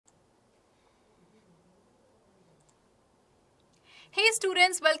Hey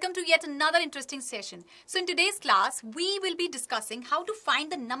students, welcome to yet another interesting session. So in today's class, we will be discussing how to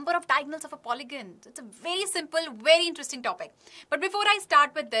find the number of diagonals of a polygon. It's a very simple, very interesting topic. But before I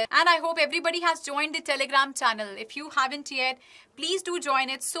start with this, and I hope everybody has joined the Telegram channel. If you haven't yet, please do join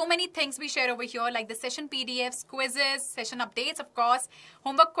it. So many things we share over here like the session PDFs, quizzes, session updates of course,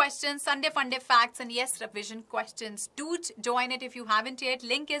 homework questions, Sunday Funday facts and yes, revision questions. Do join it if you haven't yet.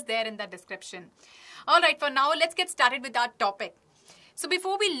 Link is there in the description. Alright, for now let's get started with our topic. So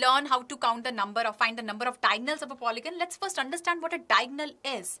before we learn how to count the number or find the number of diagonals of a polygon, let's first understand what a diagonal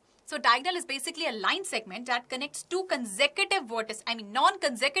is. So diagonal is basically a line segment that connects two consecutive vertices,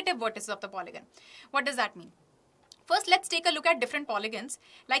 non-consecutive vertices of the polygon. What does that mean? First, let's take a look at different polygons.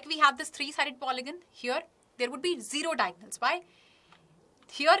 Like we have this three-sided polygon. Here, there would be 0 diagonals. Why?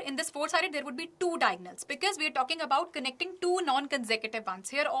 Here in this four-sided, there would be 2 diagonals because we are talking about connecting two non-consecutive ones.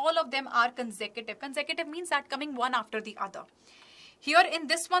 Here, all of them are consecutive. Consecutive means that coming one after the other. Here in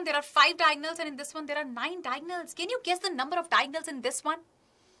this one, there are 5 diagonals and in this one, there are 9 diagonals. Can you guess the number of diagonals in this one?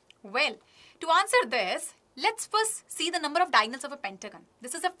 Well, to answer this, let's first see the number of diagonals of a pentagon.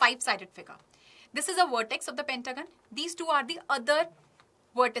 This is a 5-sided figure. This is a vertex of the pentagon. These two are the other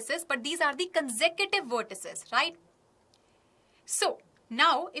vertices, but these are the consecutive vertices, right? So,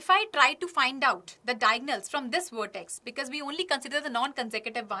 now if I try to find out the diagonals from this vertex, because we only consider the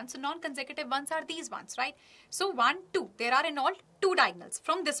non-consecutive ones, so non-consecutive ones are these ones, right? So 1, 2, there are in all 2 diagonals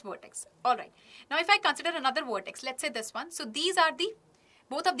from this vertex. Alright, now if I consider another vertex, let's say this one, so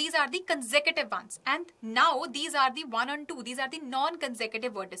both of these are the consecutive ones, and now these are the 1 and 2, these are the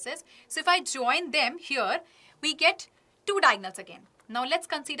non-consecutive vertices. So if I join them here, we get 2 diagonals again. Now let's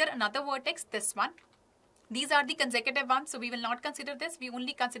consider another vertex, this one. These are the consecutive ones, so we will not consider this. We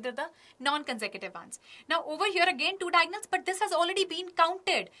only consider the non-consecutive ones. Now over here again 2 diagonals, but this has already been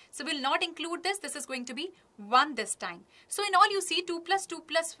counted. So we'll not include this. This is going to be 1 this time. So in all you see 2 plus 2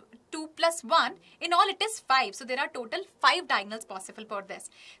 plus 2 plus 1. In all it is 5. So there are total 5 diagonals possible for this.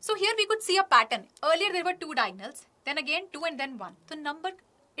 So here we could see a pattern. Earlier there were 2 diagonals, then again 2 and then 1. The number,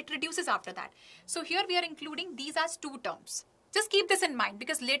 it reduces after that. So here we are including these as 2 terms. Just keep this in mind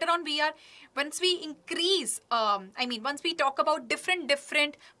because later on once we talk about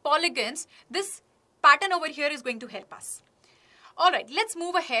different polygons, this pattern over here is going to help us. Alright, let's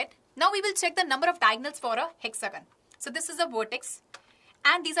move ahead. Now we will check the number of diagonals for a hexagon. So this is a vertex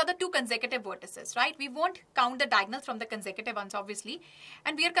and these are the 2 consecutive vertices, right? We won't count the diagonals from the consecutive ones obviously,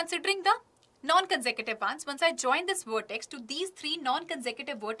 and we are considering the non-consecutive ones. Once I join this vertex to these 3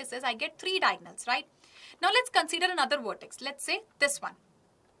 non-consecutive vertices, I get 3 diagonals, right? Now let's consider another vertex. Let's say this one.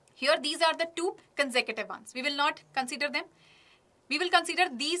 Here these are the 2 consecutive ones. We will not consider them. We will consider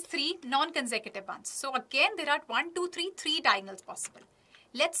these 3 non-consecutive ones. So again there are 3 diagonals possible.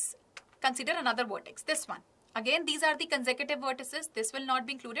 Let's consider another vertex. This one. Again these are the consecutive vertices. This will not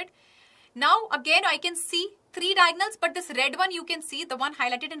be included. Now again I can see 3 diagonals, but this red one you can see, the one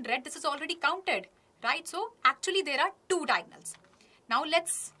highlighted in red, this is already counted, right? So actually there are 2 diagonals. Now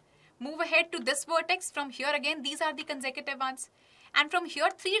let's move ahead to this vertex. From here again these are the consecutive ones, and from here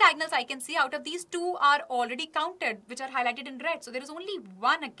 3 diagonals I can see. Out of these 2 are already counted, which are highlighted in red. So there is only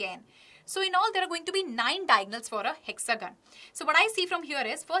 1 again. So in all there are going to be 9 diagonals for a hexagon. So what I see from here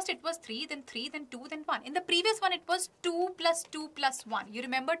is first it was 3, then 2, then 1. In the previous one it was 2 plus 2 plus 1. You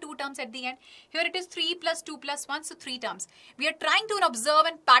remember 2 terms at the end. Here it is 3 plus 2 plus 1, so 3 terms. We are trying to observe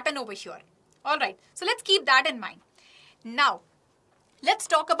and pattern over here. Alright, so let's keep that in mind. Now, let's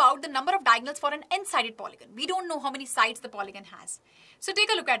talk about the number of diagonals for an n-sided polygon. We don't know how many sides the polygon has. So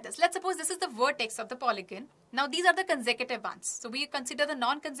take a look at this. Let's suppose this is the vertex of the polygon. Now these are the consecutive ones. So we consider the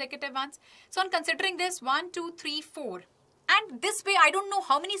non-consecutive ones. So on considering this 1, 2, 3, 4. And this way I don't know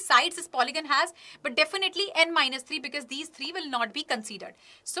how many sides this polygon has, but definitely n minus 3 because these 3 will not be considered.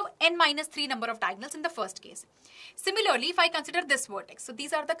 So n minus 3 number of diagonals in the first case. Similarly, if I consider this vertex. So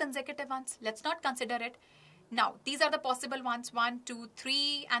these are the consecutive ones. Let's not consider it. Now, these are the possible ones, 1, 2,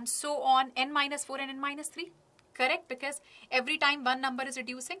 3 and so on, n minus 4 and n minus 3. Correct? Because every time one number is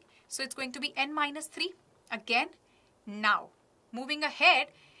reducing. So it's going to be n minus 3 again. Now, moving ahead,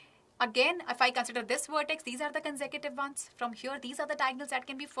 again, if I consider this vertex, these are the consecutive ones. From here, these are the diagonals that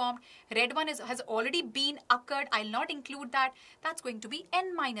can be formed. Red one has already been occurred. I'll not include that. That's going to be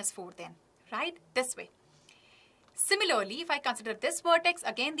n minus 4 then, right? This way. Similarly, if I consider this vertex,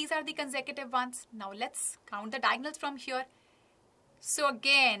 again these are the consecutive ones. Now let's count the diagonals from here. So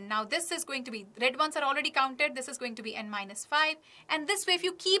again, now this is going to be, red ones are already counted. This is going to be n minus 5. And this way, if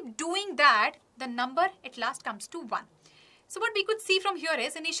you keep doing that, the number at last comes to 1. So what we could see from here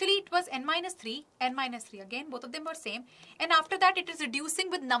is, initially it was n minus 3. Again, both of them were same. And after that, it is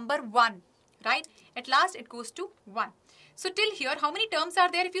reducing with number 1, right? At last, it goes to 1. So till here, how many terms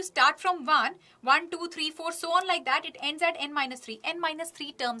are there? If you start from 1, 1, 2, 3, 4, so on like that, it ends at n minus 3. n minus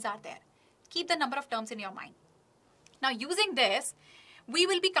 3 terms are there. Keep the number of terms in your mind. Now using this, we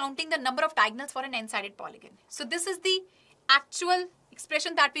will be counting the number of diagonals for an n-sided polygon. So this is the actual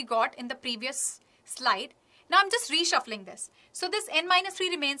expression that we got in the previous slide. Now I'm just reshuffling this. So this n minus 3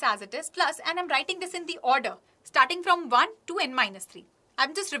 remains as it is plus, and I'm writing this in the order starting from 1 to n minus 3.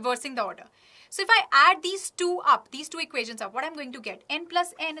 I'm just reversing the order. So if I add these two equations up, what I'm going to get? N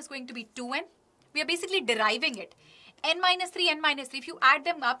plus n is going to be 2n. We are basically deriving it. N minus 3, if you add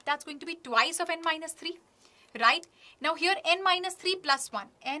them up, that's going to be twice of n minus 3. Right? Now here n minus 3 plus 1.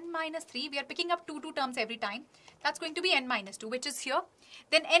 N minus 3, we are picking up two terms every time. That's going to be n minus 2, which is here.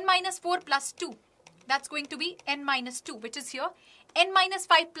 Then n minus 4 plus 2. That's going to be n minus 2, which is here. N minus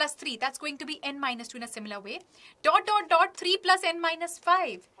 5 plus 3. That's going to be n minus 2 in a similar way. Dot, dot, dot, 3 plus n minus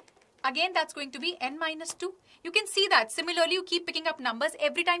 5. Again, that's going to be n minus 2. You can see that. Similarly, you keep picking up numbers.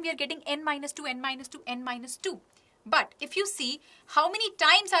 Every time we are getting n minus 2, n minus 2, n minus 2. But if you see, how many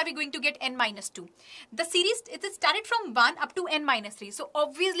times are we going to get n minus 2? The series, it is started from 1 up to n minus 3. So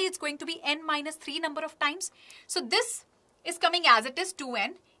obviously, it's going to be n minus 3 number of times. So this is coming as it is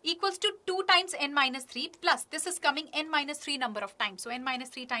 2n equals to 2 times n minus 3 plus this is coming n minus 3 number of times. So n minus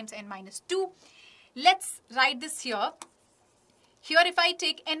 3 times n minus 2. Let's write this here. Here if I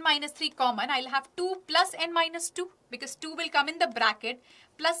take n minus 3 common, I'll have 2 plus n minus 2 because 2 will come in the bracket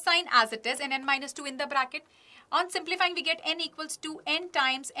plus sign as it is and n minus 2 in the bracket. On simplifying, we get n equals to n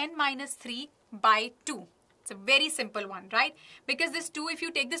times n minus 3 by 2. It's a very simple one, right? Because this 2, if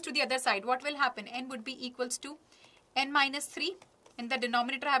you take this to the other side, what will happen? N would be equals to n minus 3. In the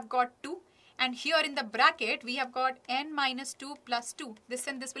denominator, I've got 2. And here in the bracket, we have got n minus 2 plus 2. This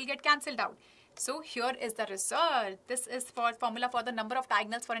and this will get cancelled out. So here is the result. This is for formula for the number of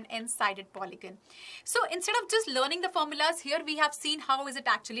diagonals for an n-sided polygon. So instead of just learning the formulas, here we have seen how is it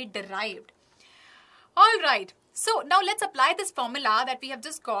actually derived. All right. So now let's apply this formula that we have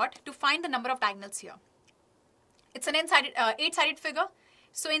just got to find the number of diagonals here. It's an eight-sided figure.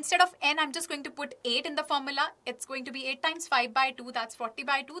 So instead of n, I'm just going to put 8 in the formula. It's going to be 8 times 5 by 2. That's 40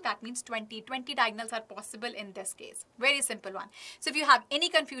 by 2. That means 20. 20 diagonals are possible in this case. Very simple one. So if you have any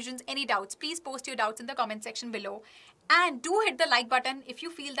confusions, any doubts, please post your doubts in the comment section below. And do hit the like button if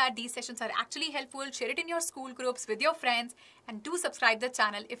you feel that these sessions are actually helpful. Share it in your school groups with your friends. And do subscribe the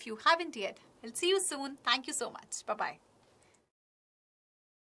channel if you haven't yet. I'll see you soon. Thank you so much. Bye-bye.